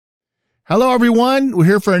Hello, everyone. We're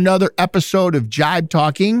here for another episode of Jibe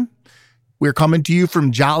Talking. We're coming to you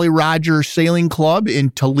from Jolly Roger Sailing Club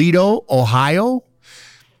in Toledo, Ohio.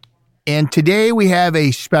 And today we have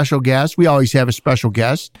a special guest. We always have a special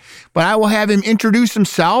guest, but I will have him introduce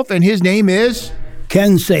himself, and his name is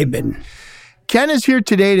Ken Sabin. Ken is here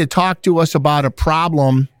today to talk to us about a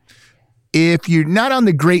problem. If you're not on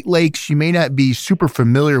the Great Lakes, you may not be super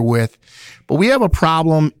familiar with, but we have a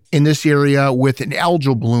problem in this area with an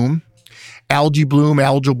algal bloom. Algae bloom.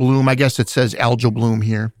 I guess it says algal bloom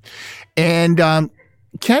here. And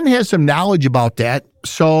Ken has some knowledge about that.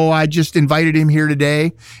 So I just invited him here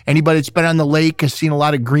today. Anybody that's been on the lake has seen a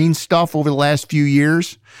lot of green stuff over the last few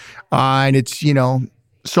years. And it's,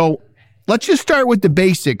 so let's just start with the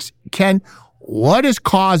basics. Ken, what is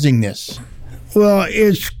causing this? Well,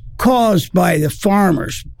 it's caused by the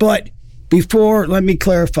farmers. But let me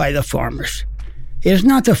clarify the farmers. It's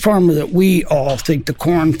not the farmer that we all think, the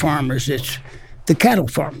corn farmers. It's the cattle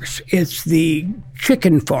farmers. It's the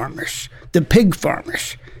chicken farmers, the pig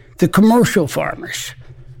farmers, the commercial farmers.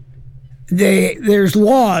 There's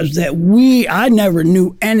laws that I never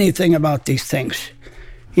knew anything about these things,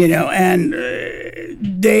 and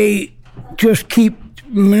they just keep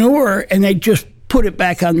manure and they just put it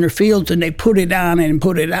back on their fields and they put it on and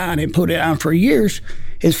put it on and put it on for years.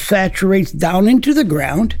 It saturates down into the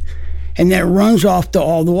ground. And then it runs off to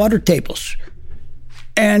all the water tables.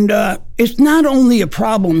 And it's not only a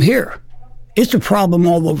problem here. It's a problem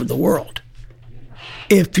all over the world.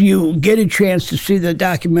 If you get a chance to see the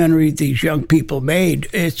documentary these young people made,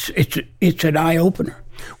 it's an eye-opener.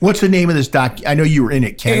 What's the name of this doc? I know you were in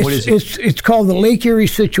it, Ken. What is it? It's called The Lake Erie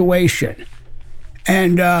Situation.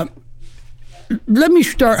 And let me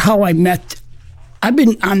start how I met. I've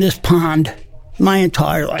been on this pond my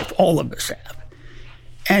entire life. All of us have.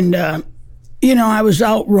 And, I was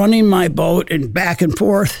out running my boat and back and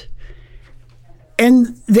forth.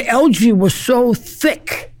 And the algae was so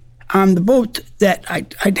thick on the boat that I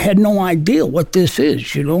had no idea what this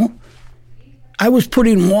is, I was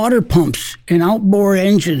putting water pumps in outboard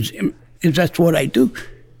engines, because that's what I do.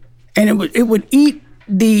 And it would eat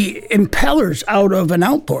the impellers out of an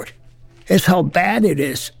outboard. That's how bad it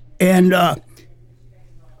is. And,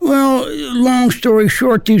 long story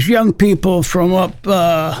short, these young people from up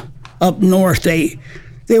north, they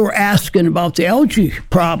were asking about the algae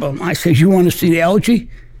problem. I said, you want to see the algae?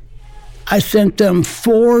 I sent them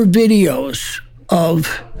 4 videos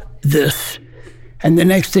of this, and the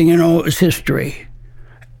next thing you know, it was history.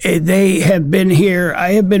 They have been here.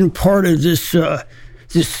 I have been part of this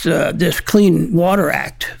Clean Water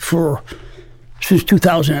Act since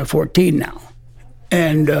 2014 now.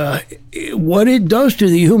 And what it does to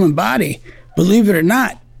the human body, believe it or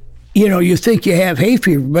not, you think you have hay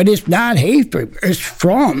fever, but it's not hay fever. It's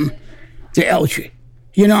from the algae.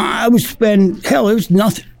 I would spend, it was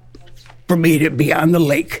nothing for me to be on the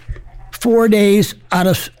lake 4 days out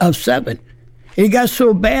of 7. It got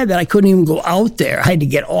so bad that I couldn't even go out there. I had to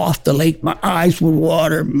get off the lake. My eyes would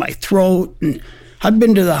water, my throat. And I've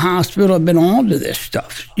been to the hospital. I've been all to this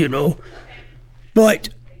stuff, But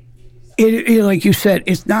like you said,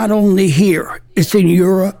 it's not only here. It's in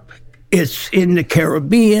Europe. It's in the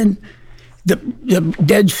Caribbean. The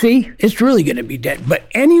Dead Sea, it's really going to be dead. But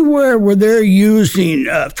anywhere where they're using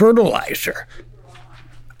fertilizer,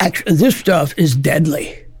 actually, this stuff is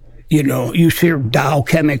deadly. You hear Dow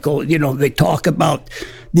Chemical, they talk about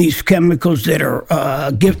these chemicals that are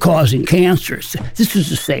causing cancers. This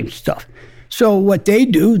is the same stuff. So what they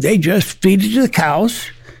do, they just feed it to the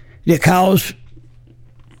cows. The cows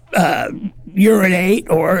urinate,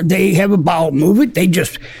 or they have a bowel movement. They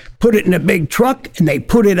just put it in a big truck and they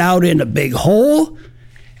put it out in a big hole,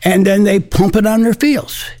 and then they pump it on their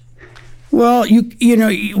fields. Well,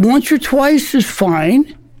 once or twice is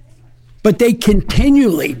fine, but they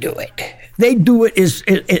continually do it. They do it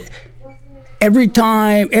every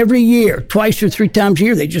time, every year, twice or 3 times a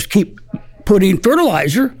year. They just keep putting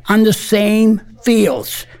fertilizer on the same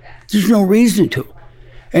fields. There's no reason to.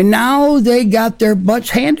 And now they got their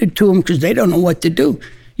butts handed to them because they don't know what to do.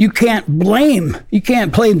 You can't blame Bill. You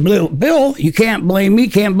can't blame me,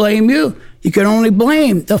 can't blame you. You can only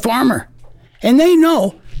blame the farmer. And they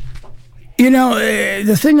know.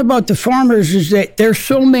 The thing about the farmers is that there's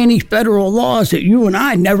so many federal laws that you and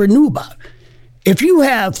I never knew about. If you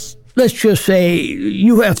have, let's just say,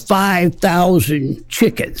 you have 5,000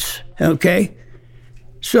 chickens, okay?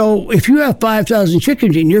 So if you have 5,000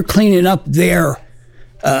 chickens and you're cleaning up their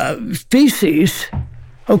feces,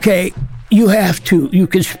 okay, you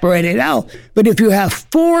can spread it out. But if you have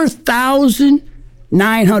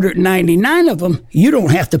 4,999 of them, you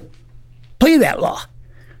don't have to play that law.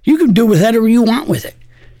 You can do whatever you want with it.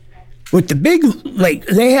 With the big lake,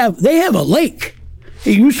 they have a lake.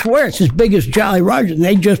 You swear it's as big as Jolly Roger, and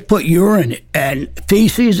they just put urine and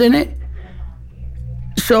feces in it.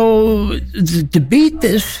 So to beat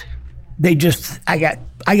this, I got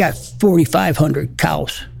 4,500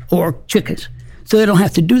 cows or chickens, so they don't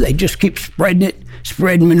have to do that. They just keep spreading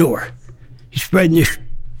manure. Spreading this,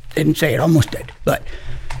 didn't say it, almost did, but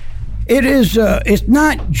it is. It's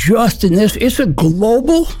not just in this; it's a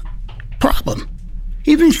global problem.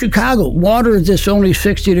 Even in Chicago, water is only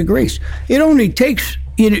 60 degrees. It only takes.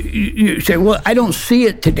 You say, well, I don't see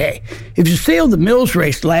it today. If you sailed the Mills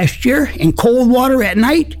race last year in cold water at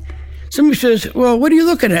night, somebody says, well, what are you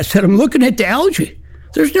looking at? I said, I'm looking at the algae.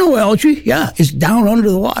 There's no algae. Yeah, it's down under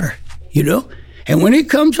the water, And when it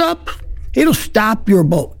comes up, it'll stop your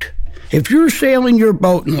boat. If you're sailing your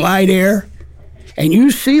boat in light air and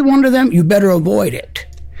you see one of them, you better avoid it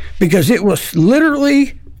because it will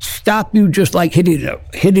literally stop you just like hitting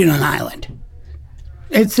an island.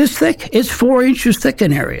 It's this thick. It's 4 inches thick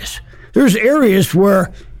in areas. There's areas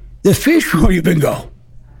where the fish won't even go.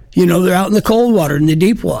 They're out in the cold water, in the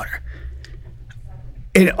deep water.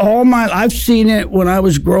 I've seen it when I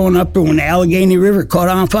was growing up when the Allegheny River caught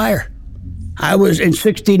on fire. I was in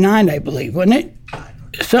 69, I believe, wasn't it?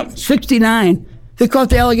 69, they caught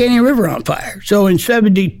the Allegheny River on fire. So in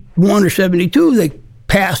 71 or 72, they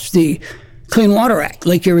passed the Clean Water Act,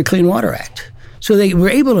 Lake Erie Clean Water Act. So they were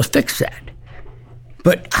able to fix that.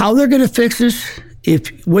 But how they're going to fix this,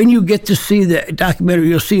 when you get to see the documentary,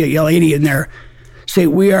 you'll see a lady in there say,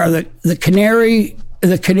 we are the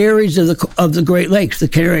canaries of the Great Lakes, the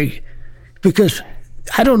canary, because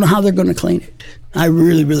I don't know how they're going to clean it. I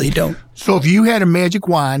really, really don't. So if you had a magic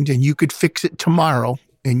wand and you could fix it tomorrow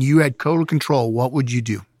and you had total control, what would you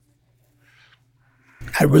do?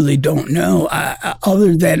 I really don't know.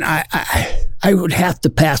 Other than I would have to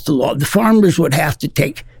pass the law. The farmers would have to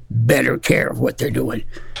take better care of what they're doing.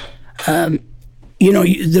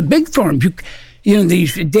 The big farms,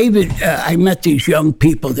 I met these young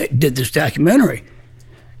people that did this documentary,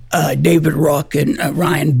 David Rook and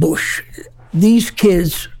Ryan Bush. These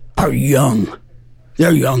kids are young.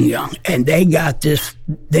 They're young, and they got this.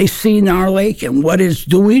 They seen our lake and what it's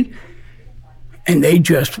doing, and they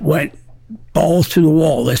just went balls to the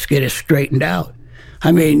wall. Let's get it straightened out.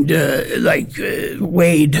 I mean,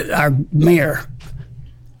 Wade, our mayor,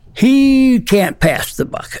 he can't pass the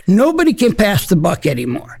buck. Nobody can pass the buck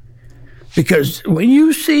anymore. Because when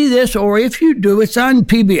you see this, or if you do, it's on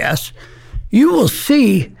PBS, you will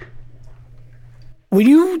see when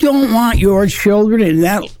you don't want your children in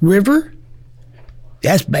that river,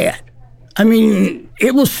 that's bad. I mean,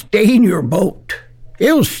 it will stain your boat.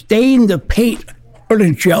 It will stain the paint or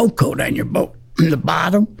the gel coat on your boat, on the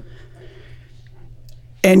bottom.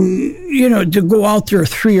 And, to go out there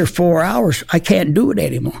 3 or 4 hours, I can't do it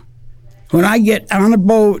anymore. When I get on a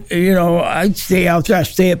boat, I stay out there. I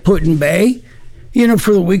stay at Putin Bay,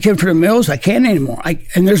 for the weekend for the Mills. I can't anymore.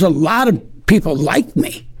 And there's a lot of people like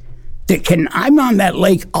me that can. I'm on that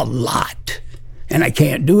lake a lot, and I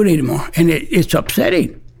can't do it anymore. And it's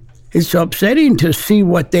upsetting. It's upsetting to see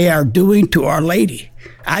what they are doing to Our Lady.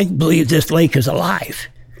 I believe this lake is alive.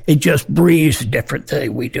 It just breathes different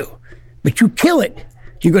than we do. But you kill it,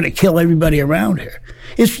 you're going to kill everybody around here.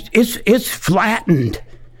 It's flattened.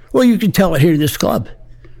 Well, you can tell it here in this club.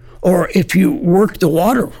 Or if you work the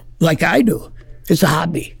water like I do, it's a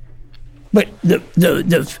hobby. But the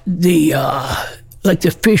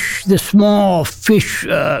small fish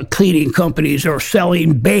cleaning companies are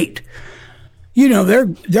selling bait.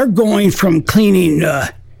 They're going from cleaning,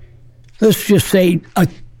 let's just say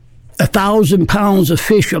 1,000 pounds of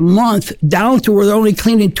fish a month down to where they're only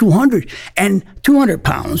cleaning 200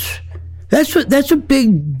 pounds. That's a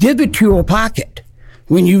big divot to your pocket.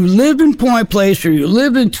 When you live in Point Place or you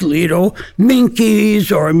live in Toledo,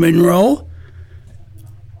 Minky's or Monroe,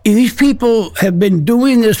 these people have been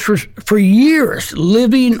doing this for years,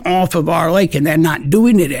 living off of our lake, and they're not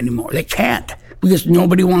doing it anymore. They can't because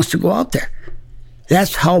nobody wants to go out there.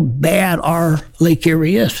 That's how bad our Lake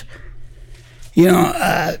Erie is.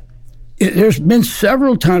 There's been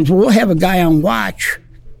several times we'll have a guy on watch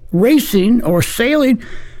racing or sailing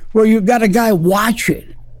where you've got a guy watching.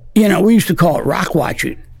 We used to call it rock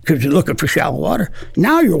watching because you're looking for shallow water.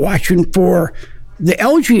 Now you're watching for the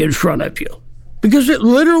algae in front of you because it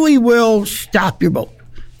literally will stop your boat.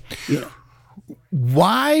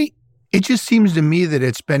 Why? It just seems to me that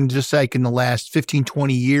it's been just like in the last 15,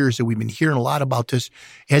 20 years that we've been hearing a lot about this.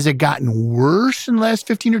 Has it gotten worse in the last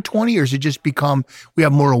 15 or 20, or has it just become we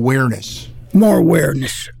have more awareness? More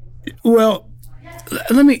awareness. Well,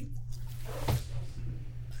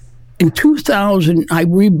 in 2000, I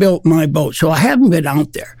rebuilt my boat, so I haven't been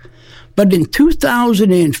out there. But in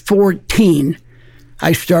 2014,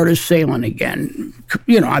 I started sailing again.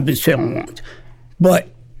 I've been sailing long. But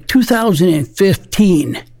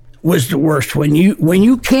 2015 was the worst. When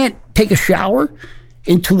you can't take a shower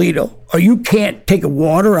in Toledo, or you can't take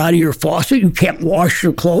water out of your faucet, you can't wash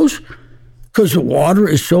your clothes because the water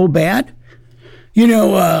is so bad.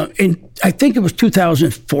 And I think it was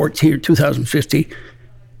 2014 or 2015,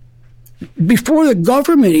 before the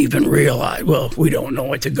government even realized, well, we don't know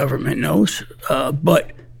what the government knows,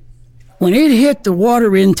 but when it hit the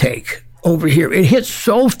water intake over here, it hit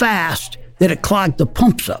so fast that it clogged the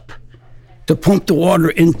pumps up to pump the water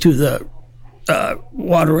into the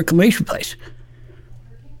water reclamation place.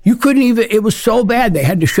 You couldn't even, it was so bad they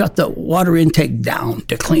had to shut the water intake down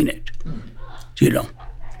to clean it,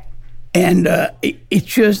 And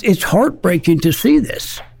it's heartbreaking to see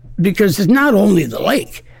this, because it's not only the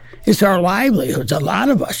lake, it's our livelihoods, a lot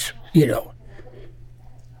of us,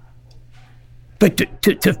 But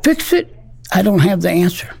to fix it, I don't have the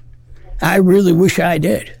answer. I really wish I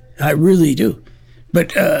did. I really do.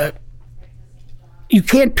 But you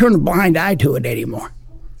can't turn a blind eye to it anymore.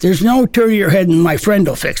 There's no turn your head and my friend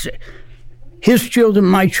will fix it. His children,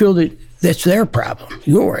 my children, that's their problem,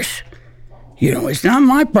 yours. It's not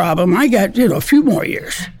my problem. I got, a few more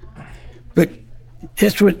years. But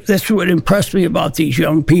that's what impressed me about these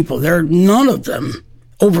young people. There are none of them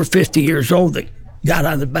over 50 years old that got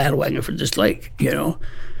on the bandwagon for this lake,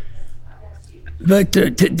 But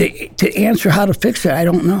to answer how to fix it, I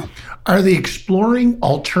don't know. Are they exploring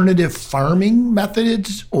alternative farming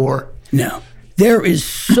methods or? No. There is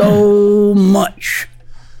so much,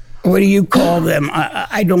 what do you call them?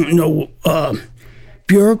 I don't know,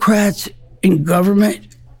 bureaucrats in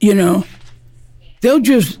government, they'll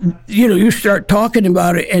just, you start talking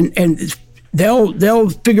about it and they'll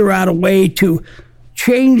figure out a way to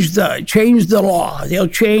change the law. They'll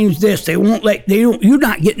change this. You're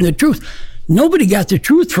not getting the truth. Nobody got the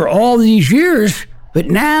truth for all these years, but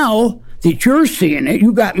now that you're seeing it,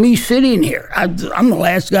 you got me sitting here. I'm the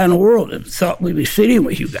last guy in the world that thought we'd be sitting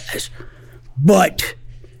with you guys. But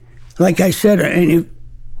like I said,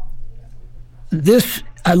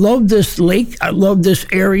 I love this lake. I love this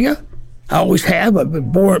area. I always have. I've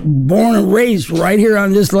been born and raised right here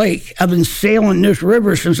on this lake. I've been sailing this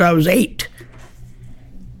river since I was 8.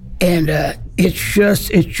 And it's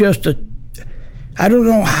just I don't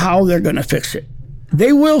know how they're going to fix it.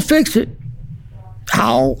 They will fix it.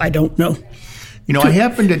 How? I don't know. I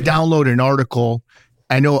happened to download an article.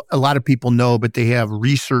 I know a lot of people know, but they have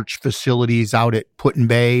research facilities out at Put-in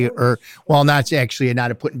Bay, not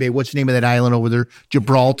at Put-in Bay. What's the name of that island over there?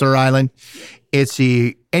 Gibraltar Island.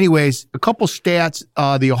 Anyways, a couple stats.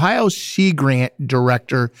 The Ohio Sea Grant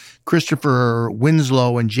Director, Christopher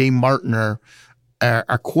Winslow and Jay Martiner,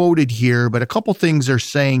 are quoted here, but a couple things are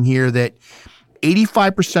saying here that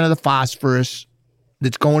 85% of the phosphorus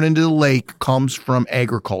that's going into the lake comes from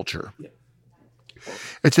agriculture. Yeah.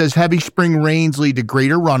 It says heavy spring rains lead to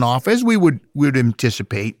greater runoff, as we would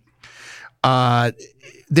anticipate.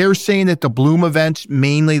 They're saying that the bloom events,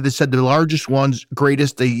 mainly, they said the largest ones,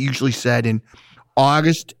 greatest, they usually said in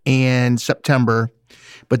August and September,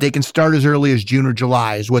 but they can start as early as June or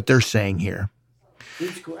July is what they're saying here.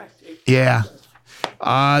 That's correct. Yeah.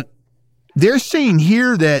 They're saying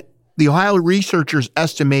here that the Ohio researchers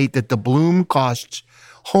estimate that the bloom costs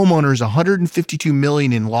homeowners $152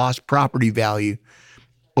 million in lost property value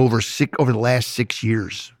over the last 6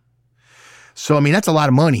 years. So, that's a lot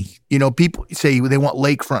of money. People say they want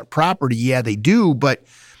lakefront property. Yeah, they do. But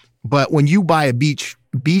when you buy a beach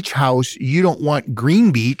house, you don't want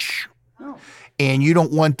green beach. No. And you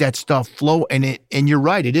don't want that stuff flow. And you're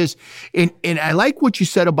right, it is. And I like what you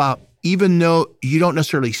said about, even though you don't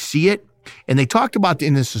necessarily see it, and they talked about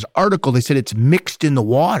in this article, they said it's mixed in the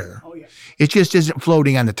water. Oh, yeah. It just isn't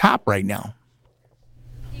floating on the top right now.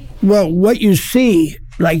 Well, what you see,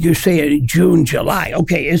 like you say in June, July,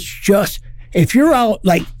 okay, it's just, if you're out,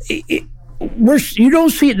 you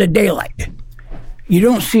don't see it in the daylight. You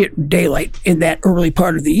don't see it in daylight in that early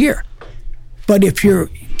part of the year. But if you're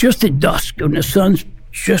just at dusk when the sun's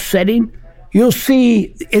just setting, you'll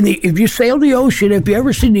see, if you sail the ocean, if you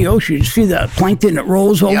ever seen the ocean, you see the plankton that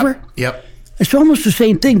rolls over. Yep. It's almost the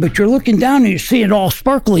same thing, but you're looking down and you see it all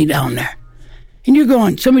sparkly down there. And you're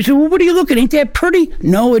going, somebody said, well, what are you looking at? Ain't that pretty?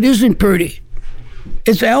 No, it isn't pretty.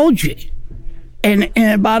 It's algae. And in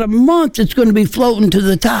about a month, it's going to be floating to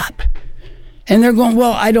the top. And they're going,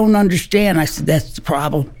 well, I don't understand. I said, that's the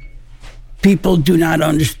problem. People do not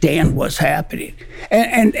understand what's happening.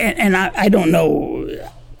 And I don't know,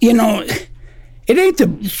 it ain't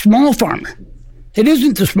the small farmer. It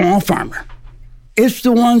isn't the small farmer. It's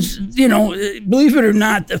the ones, believe it or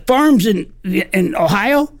not, the farms in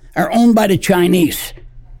Ohio are owned by the Chinese.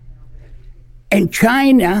 And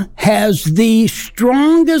China has the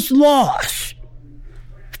strongest laws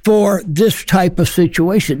for this type of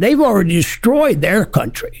situation. They've already destroyed their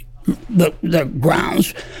country, the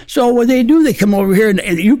grounds. So what they do, they come over here,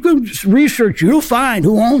 and you can research, you'll find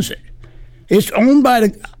who owns it. It's owned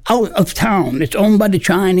by out of town. It's owned by the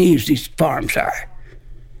Chinese, these farms are.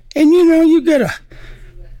 And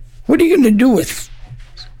what are you going to do with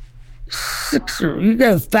you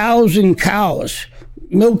got 1,000 cows,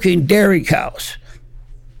 milking dairy cows.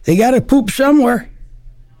 They got to poop somewhere.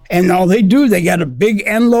 And all they do, they got a big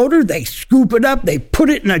end loader, they scoop it up, they put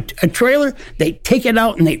it in a trailer, they take it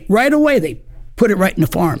out, and right away they put it right in the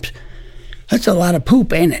farms. That's a lot of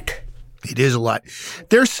poop, ain't it? It is a lot.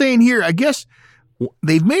 They're saying here, I guess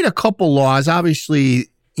they've made a couple laws, obviously,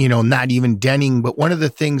 not even denning, but one of the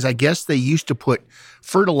things, I guess they used to put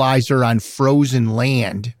fertilizer on frozen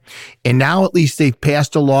land. And now at least they've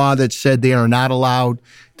passed a law that said they are not allowed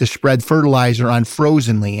to spread fertilizer on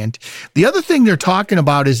frozen land. The other thing they're talking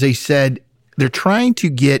about is they said they're trying to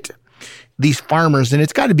get these farmers, and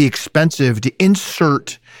it's got to be expensive, to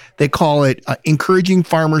insert, they call it encouraging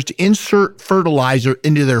farmers to insert fertilizer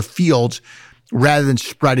into their fields rather than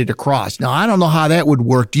spread it across. Now, I don't know how that would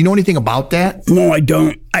work. Do you know anything about that? No, I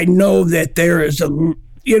don't. I know that there is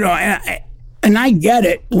and I get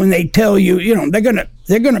it when they tell you,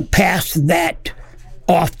 they're gonna pass that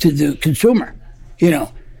off to the consumer. You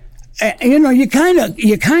kind of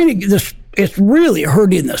it's really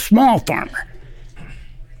hurting the small farmer.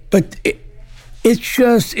 But it's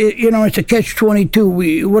just it's a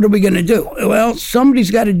catch-22. What are we going to do? Well,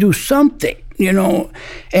 somebody's got to do something.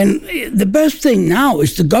 And the best thing now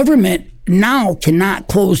is the government now cannot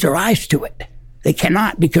close their eyes to it. They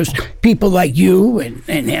cannot, because people like you and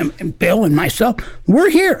him and Bill and myself, we're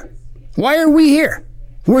here. Why are we here?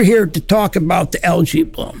 We're here to talk about the algae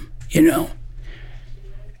bloom, And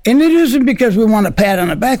it isn't because we want a pat on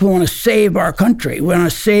the back. We want to save our country. We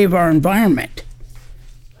want to save our environment.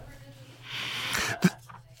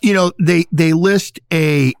 They list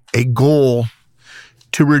a goal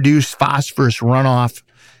to reduce phosphorus runoff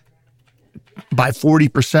by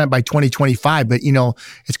 40% by 2025. But,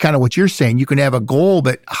 it's kind of what you're saying. You can have a goal,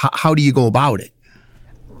 but how do you go about it?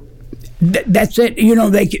 That's it.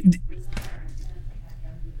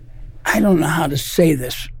 I don't know how to say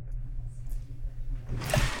this.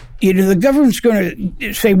 The government's going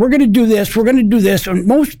to say, we're going to do this, and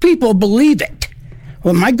most people believe it.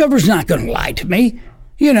 Well, my governor's not going to lie to me.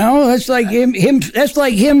 That's like him. That's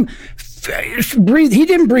like him. He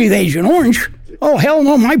didn't breathe Agent Orange. Oh, hell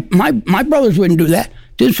no! My brothers wouldn't do that.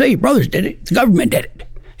 Didn't say your brothers did it. The government did it.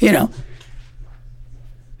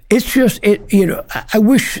 It's just it. I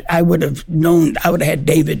wish I would have known. I would have had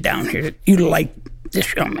David down here. You'd like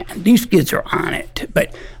this young man. These kids are on it.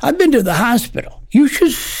 But I've been to the hospital. You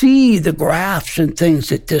should see the graphs and things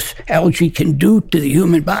that this algae can do to the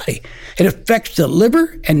human body. It affects the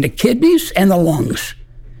liver and the kidneys and the lungs.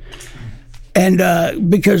 And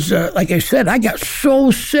because, like I said, I got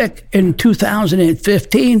so sick in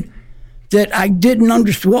 2015 that I didn't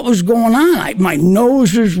understand what was going on. My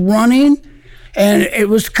nose was running, and it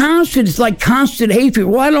was constant. It's like constant hay fever.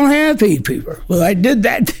 Well, I don't have hay fever. Well, I did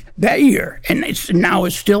that year, and now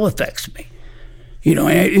it still affects me.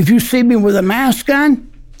 If you see me with a mask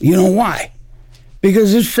on, you know why?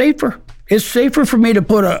 Because it's safer. It's safer for me to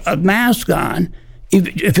put a mask on,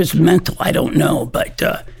 if it's mental. I don't know, but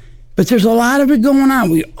there's a lot of it going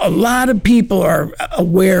on. A lot of people are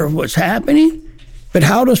aware of what's happening, but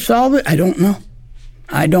how to solve it, I don't know.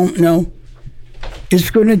 It's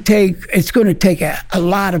going to take a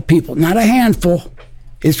lot of people, not a handful.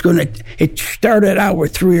 It started out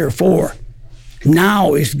with 3 or 4.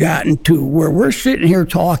 Now it's gotten to where we're sitting here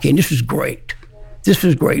talking. This is great.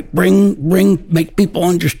 Make people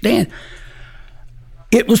understand.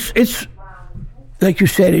 It's like you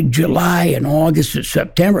said, in July and August and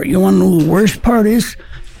September. You want to know the worst part is?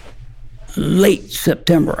 Late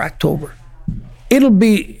September, October.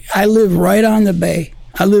 I live right on the bay.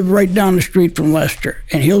 I live right down the street from Lester,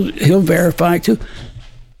 and he'll verify too.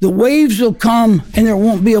 The waves will come, and there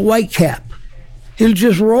won't be a white cap. It'll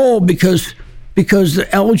just roll because the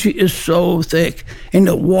algae is so thick, and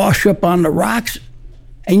it'll wash up on the rocks,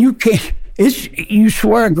 and you can't. You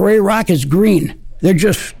swear a gray rock is green. They're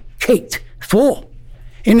just caked full.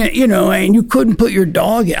 And and you couldn't put your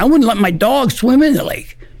dog in. I wouldn't let my dog swim in the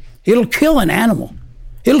lake. It'll kill an animal.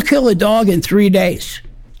 It'll kill a dog in 3 days.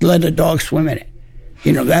 Let a dog swim in it.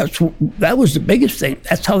 That was the biggest thing.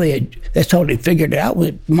 That's how they figured it out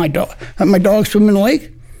with my dog. Let my dog swim in the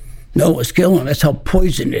lake. No, it's killing them. That's how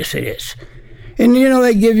poisonous it is. And,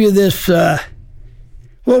 they give you this, we're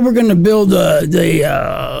going to build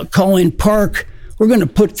the Cullen Park. We're going to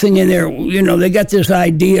put thing in there. They got this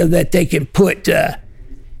idea that they can put,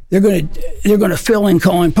 they're going to fill in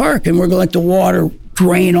Cullen Park, and we're going to let the water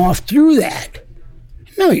drain off through that.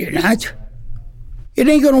 No, you're not. It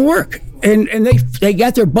ain't going to work. And they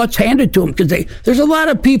got their butts handed to them because there's a lot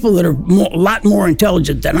of people that are a lot more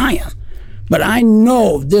intelligent than I am. But I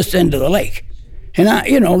know this end of the lake. And,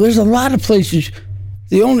 there's a lot of places.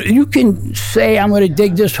 You can say, I'm going to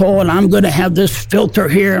dig this hole and I'm going to have this filter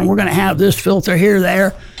here and we're going to have this filter here,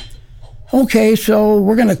 there. Okay, so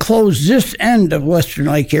we're going to close this end of Western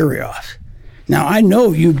Lake Erie off. Now, I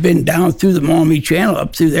know you've been down through the Maumee Channel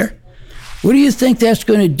up through there. What do you think that's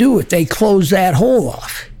going to do if they close that hole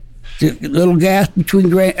off? The little gap between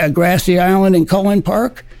Grassy Island and Cullen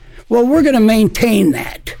Park? Well, we're going to maintain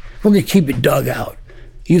that. We're going to keep it dug out.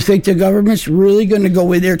 You think the government's really going to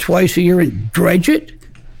go in there twice a year and dredge it?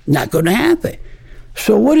 Not going to happen.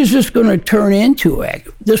 So what is this going to turn into?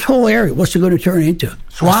 This whole area, what's it going to turn into?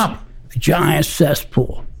 Swamp. A giant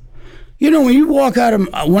cesspool. When I walk out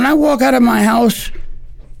of my house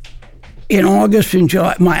in August and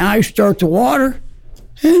July, my eyes start to water.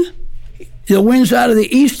 The wind's out of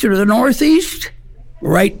the east or the northeast,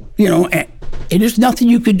 right? And there's nothing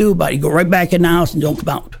you can do about it. You go right back in the house and don't come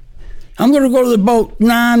out. I'm going to go to the boat.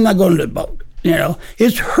 Nah, I'm not going to the boat.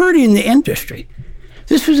 It's hurting the industry.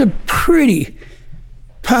 This is a pretty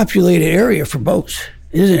populated area for boats,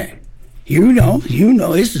 isn't it?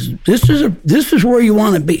 This is where you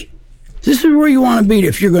want to be. This is where you want to be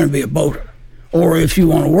if you're going to be a boater, or if you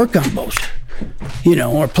want to work on boats,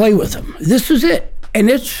 or play with them. This is it,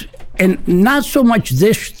 and not so much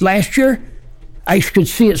this last year. I could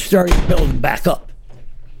see it starting building back up,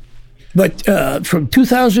 but from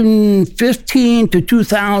 2015 to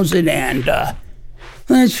 2000 and.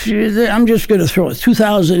 I'm just going to throw it.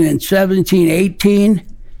 2017, 18,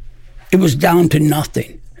 it was down to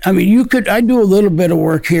nothing. I mean, I do a little bit of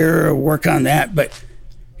work here, or work on that, but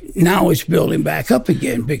now it's building back up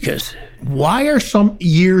again because. Why are some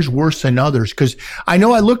years worse than others? Because I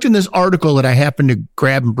know I looked in this article that I happened to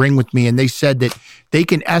grab and bring with me, and they said that they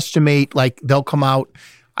can estimate, like they'll come out,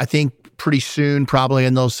 I think, pretty soon probably,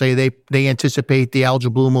 and they'll say they anticipate the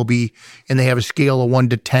algal bloom will be, and they have a scale of 1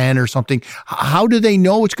 to 10 or something. How do they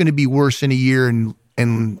know it's going to be worse in a year? And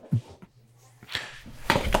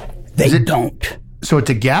they don't. So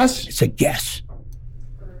it's a guess? It's a guess.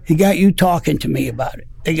 He got you talking to me about it.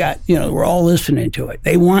 They got, we're all listening to it.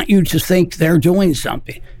 They want you to think they're doing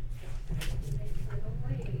something.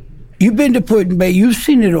 You've been to Put in Bay. You've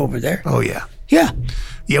seen it over there. Oh, yeah. Yeah.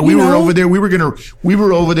 Yeah, we were over there. We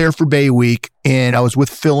were over there for Bay Week, and I was with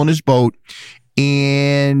Phil in his boat,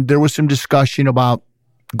 and there was some discussion about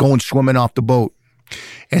going swimming off the boat.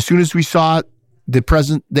 As soon as we saw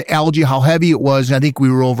the algae, how heavy it was, and I think we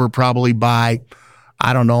were over probably by,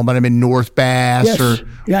 I don't know, but I'm in North Bass or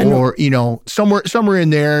somewhere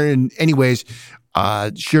in there. And anyways,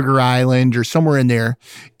 Sugar Island or somewhere in there,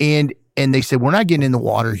 and they said we're not getting in the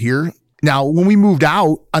water here. Now, when we moved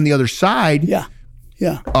out on the other side. Yeah.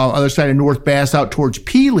 Other side of North Bass out towards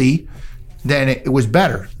Peely, then it was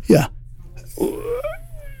better. Yeah.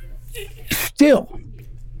 Still,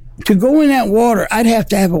 to go in that water, I'd have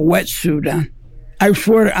to have a wetsuit on. I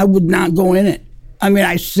swear I would not go in it. I mean,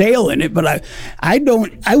 I sail in it, but I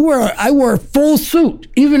don't. I wear a full suit,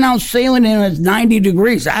 even out sailing in it's 90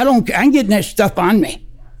 degrees. I'm getting that stuff on me.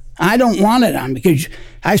 I don't want it on because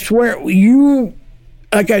I swear you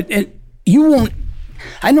won't.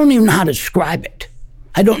 I don't even know how to describe it.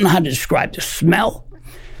 I don't know how to describe the smell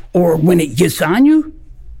or when it gets on you.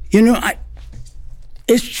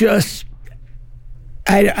 It's just,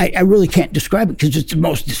 I really can't describe it because it's the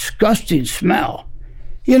most disgusting smell.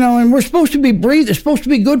 And we're supposed to be breathing. It's supposed to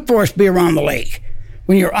be good for us to be around the lake.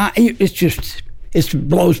 When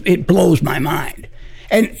it blows my mind.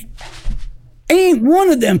 And ain't one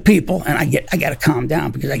of them people, and I got to calm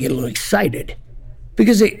down because I get a little excited.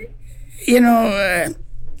 Because, I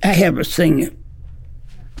have a thing.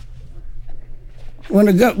 When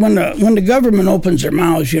the government opens their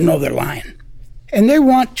mouths, they're lying. And they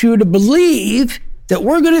want you to believe that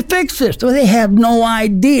we're going to fix this. So they have no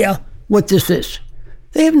idea what this is.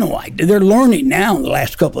 They have no idea. They're learning now in the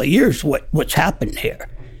last couple of years what's happened here.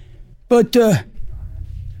 But,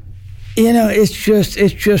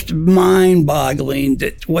 it's just mind-boggling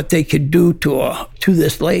that what they could do to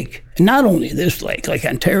this lake. And not only this lake, like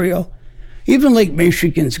Ontario, even Lake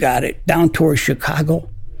Michigan's got it down towards Chicago.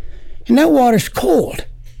 And that water's cold.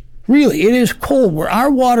 Really, it is cold. If our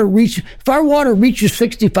water reaches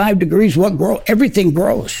 65 degrees, everything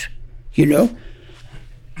grows. you know?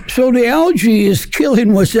 So the algae is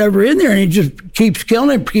killing what's ever in there, and it just keeps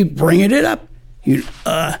killing it, keep bringing it up.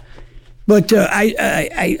 But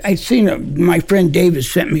I seen my friend David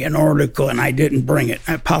sent me an article, and I didn't bring it.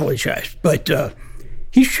 I apologize. But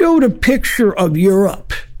he showed a picture of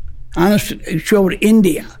Europe. Honestly, he showed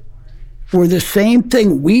India, where the same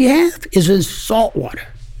thing we have is in salt water.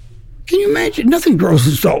 Can you imagine? Nothing grows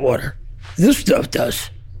in salt water. This stuff does.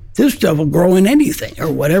 This stuff will grow in anything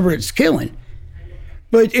or whatever it's killing.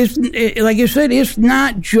 But like I said, it's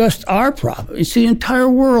not just our problem. It's the entire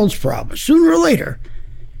world's problem. Sooner or later,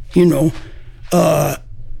 you know.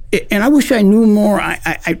 And I wish I knew more.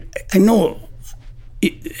 I know.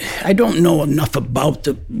 I don't know enough about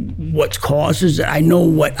what causes it. I know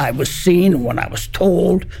what I was seeing and what I was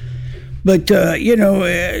told. But,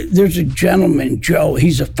 there's a gentleman, Joe,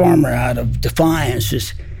 he's a farmer out of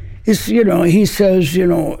Defiance. He says,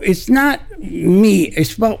 it's not me,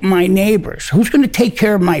 it's about my neighbors. Who's going to take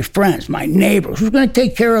care of my friends, my neighbors? Who's going to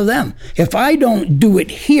take care of them? If I don't do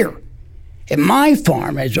it here at my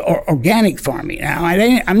farm, as organic farming, now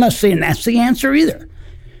I'm not saying that's the answer either.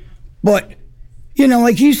 But,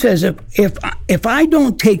 like he says, if I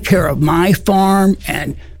don't take care of my farm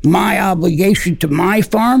and my obligation to my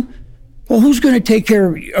farm, well, who's going to take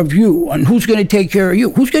care of you? And who's going to take care of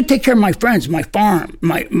you? Who's going to take care of my friends, my farm,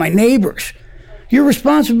 my neighbors? Your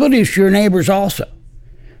responsibility is to your neighbors also.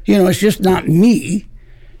 It's just not me,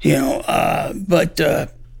 but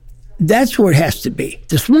that's where it has to be.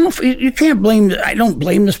 The small, you can't blame, I don't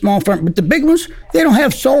blame the small farm, but the big ones, they don't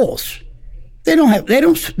have souls. They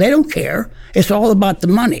don't care. It's all about the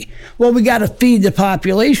money. Well, we got to feed the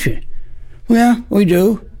population. Well, we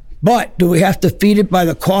do. But do we have to feed it by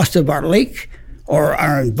the cost of our lake or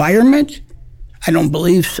our environment? I don't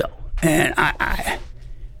believe so. And I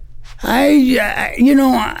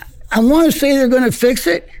want to say they're going to fix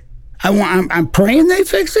it. I'm praying they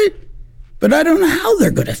fix it, but I don't know how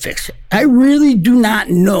they're going to fix it. I really do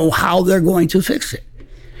not know how they're going to fix it,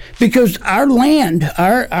 because our land,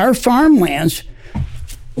 our farmlands,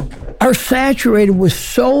 are saturated with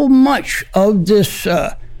so much of this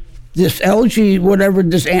algae, whatever,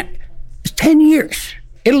 it's 10 years.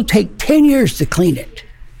 It'll take 10 years to clean it.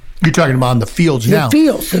 You're talking about in the fields now.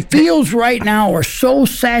 The fields right now are so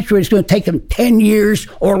saturated, it's going to take them 10 years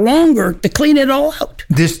or longer to clean it all out.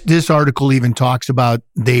 This article even talks about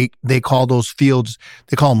they call those fields,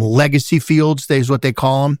 they call them legacy fields, is what they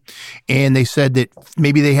call them. And they said that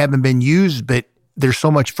maybe they haven't been used, but there's so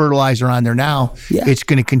much fertilizer on there now, It's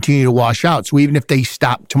going to continue to wash out. So even if they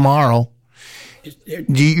stop tomorrow,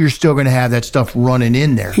 you're still going to have that stuff running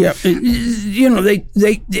in there. Yeah,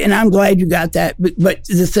 they and I'm glad you got that. But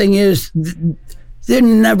the thing is, they're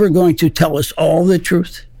never going to tell us all the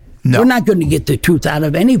truth. No. We're not going to get the truth out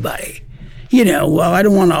of anybody. Well, I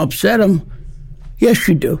don't want to upset them. Yes,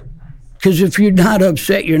 you do. Because if you're not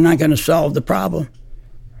upset, you're not going to solve the problem.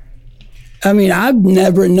 I mean, I've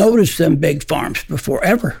never noticed them big farms before,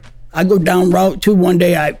 ever. I go down Route 2 one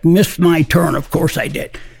day. I missed my turn. Of course I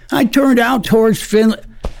did. I turned out towards Finland,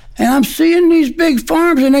 and I'm seeing these big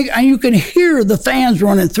farms, and you can hear the fans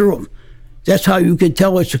running through them. That's how you can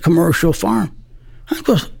tell it's a commercial farm.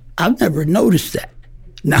 I've never noticed that.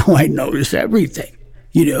 Now I notice everything,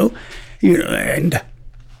 and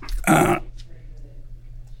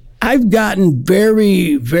I've gotten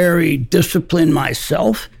very, very disciplined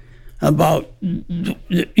myself about,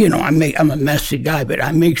 I'm a messy guy, but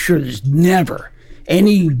I make sure there's never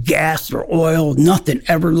any gas or oil, nothing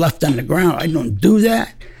ever left on the ground. I don't do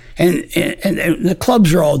that. And the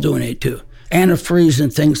clubs are all doing it too. Antifreeze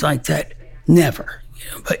and things like that. Never.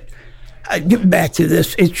 But I get back to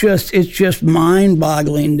this. It's just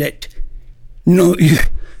mind-boggling that,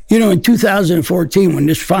 in 2014, when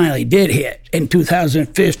this finally did hit, in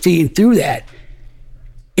 2015 through that,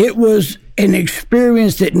 it was an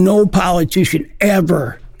experience that no politician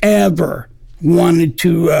ever wanted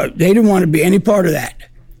to, they didn't want to be any part of that,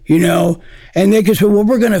 and they could say, well,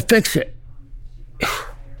 we're going to fix it.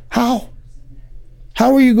 How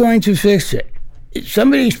are you going to fix it?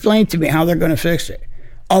 Somebody explain to me how they're going to fix it,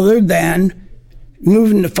 other than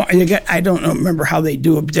moving the farm. I don't remember how they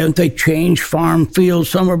do it, but don't they change farm fields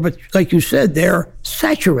somewhere? But like you said, they're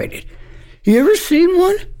saturated. You ever seen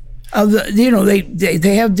one of the,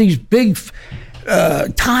 they have these big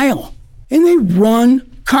tile, and they run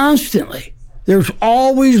constantly. There's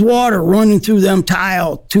always water running through them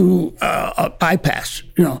tile to a bypass.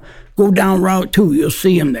 Go down Route 2, you'll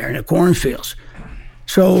see them there in the cornfields.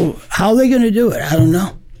 So how are they going to do it? I don't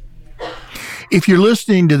know. If you're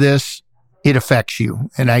listening to this, it affects you.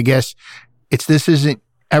 And I guess this isn't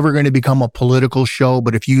ever going to become a political show,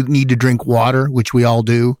 but if you need to drink water, which we all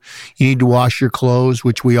do, you need to wash your clothes,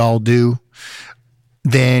 which we all do,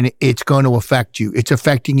 then it's going to affect you. It's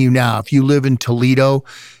affecting you now. If you live in Toledo,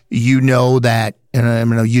 you know that, and I'm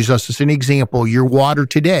going to use us as an example, your water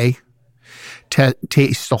today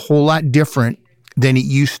tastes a whole lot different than it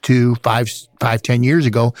used to 10 years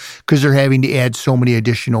ago, because they're having to add so many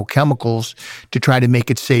additional chemicals to try to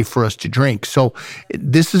make it safe for us to drink. So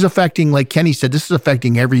this is affecting, like Kenny said, this is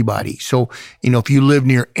affecting everybody. So, if you live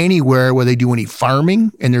near anywhere where they do any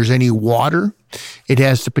farming and there's any water, it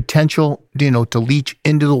has the potential, to leach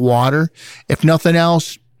into the water. If nothing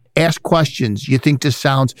else, ask questions. You think this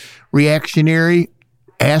sounds reactionary?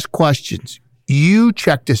 Ask questions. You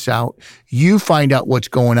check this out. You find out what's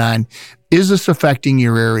going on. Is this affecting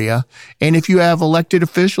your area? And if you have elected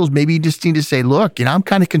officials, maybe you just need to say, look, I'm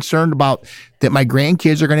kind of concerned about that my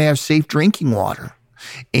grandkids are going to have safe drinking water.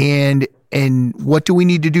 And what do we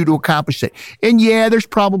need to do to accomplish that? And yeah, there's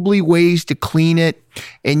probably ways to clean it.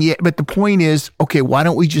 But the point is, okay, why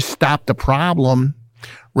don't we just stop the problem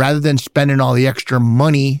rather than spending all the extra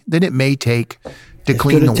money that it may take to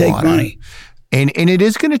clean the water? It's going to take money. And it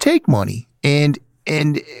is going to take money. And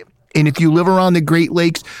if you live around the Great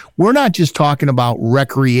Lakes, we're not just talking about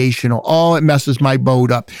recreational. Oh, it messes my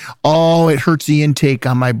boat up. Oh, it hurts the intake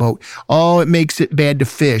on my boat. Oh, it makes it bad to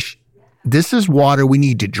fish. This is water we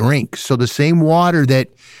need to drink. So the same water that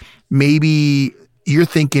maybe you're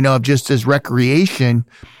thinking of just as recreation,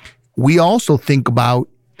 we also think about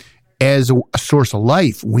as a source of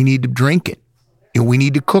life. We need to drink it. We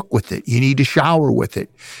need to cook with it. You need to shower with it.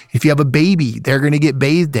 If you have a baby, they're going to get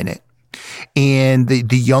bathed in it. And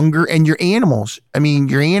the younger, and your animals,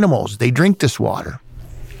 they drink this water.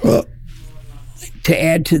 Well, to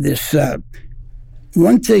add to this,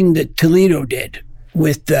 one thing that Toledo did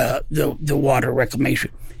with the water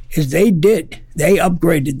reclamation is they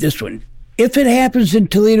upgraded this one. If it happens in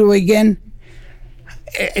Toledo again,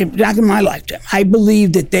 not in my lifetime, I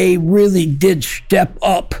believe that they really did step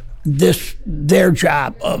up their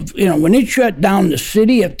job of, when it shut down the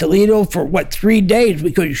city of Toledo for 3 days,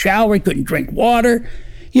 we couldn't shower, we couldn't drink water.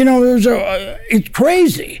 It's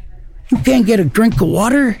crazy. You can't get a drink of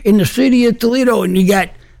water in the city of Toledo, and you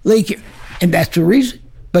got Lake, and that's the reason.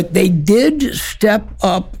 But they did step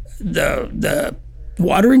up the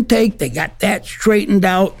water intake. They got that straightened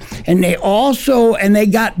out, and they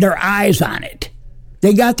got their eyes on it.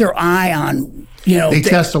 They got their eye on. They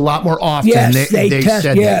test a lot more often. Yes, they test.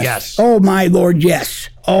 Said yes. That, yes. Oh my Lord, yes.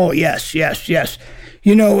 Oh yes.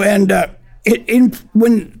 And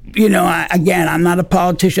again, I'm not a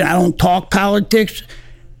politician. I don't talk politics.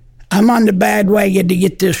 I'm on the bandwagon to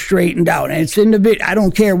get this straightened out, and it's I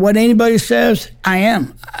don't care what anybody says. I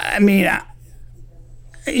am. I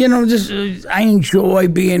enjoy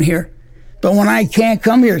being here, but when I can't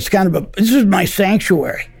come here, it's kind of this is my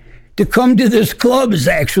sanctuary. To come to this club is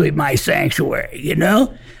actually my sanctuary,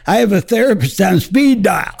 I have a therapist on speed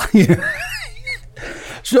dial,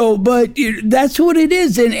 So, but that's what it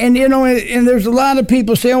is. And there's a lot of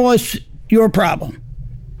people saying, well, it's your problem.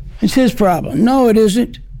 It's his problem. No, it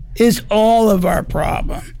isn't. It's all of our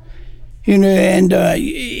problem.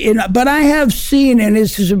 But I have seen, and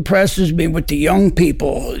this impresses me with the young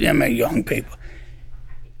people,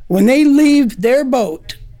 when they leave their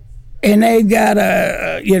boat, and they got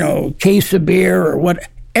a case of beer or what,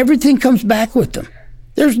 everything comes back with them.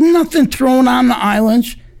 There's nothing thrown on the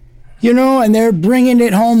islands, and they're bringing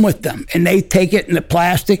it home with them. And they take it in the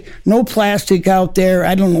plastic. No plastic out there.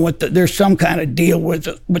 I don't know there's some kind of deal with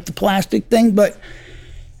the plastic thing, but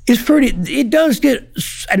it does get,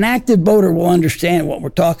 an active boater will understand what we're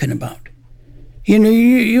talking about.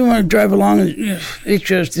 You want to drive along, it's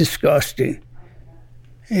just disgusting.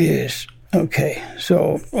 Yes. Okay,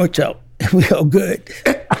 so what's up? We all good?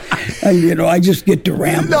 I just get to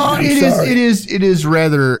ramble. No, it is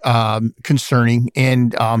rather concerning,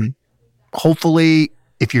 and hopefully,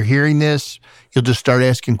 if you're hearing this, you'll just start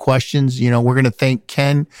asking questions. We're going to thank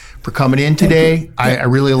Ken for coming in today. I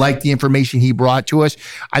really like the information he brought to us.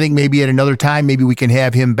 I think maybe at another time, maybe we can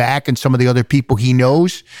have him back, and some of the other people he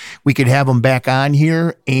knows, we could have them back on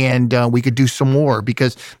here, and we could do some more,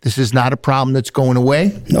 because this is not a problem that's going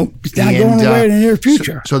away. Nope, it's not going away in the near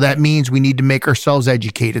future. So that means we need to make ourselves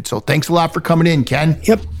educated. So thanks a lot for coming in, Ken.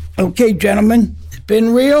 Yep. Okay, gentlemen, it's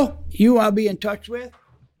been real. I'll be in touch with.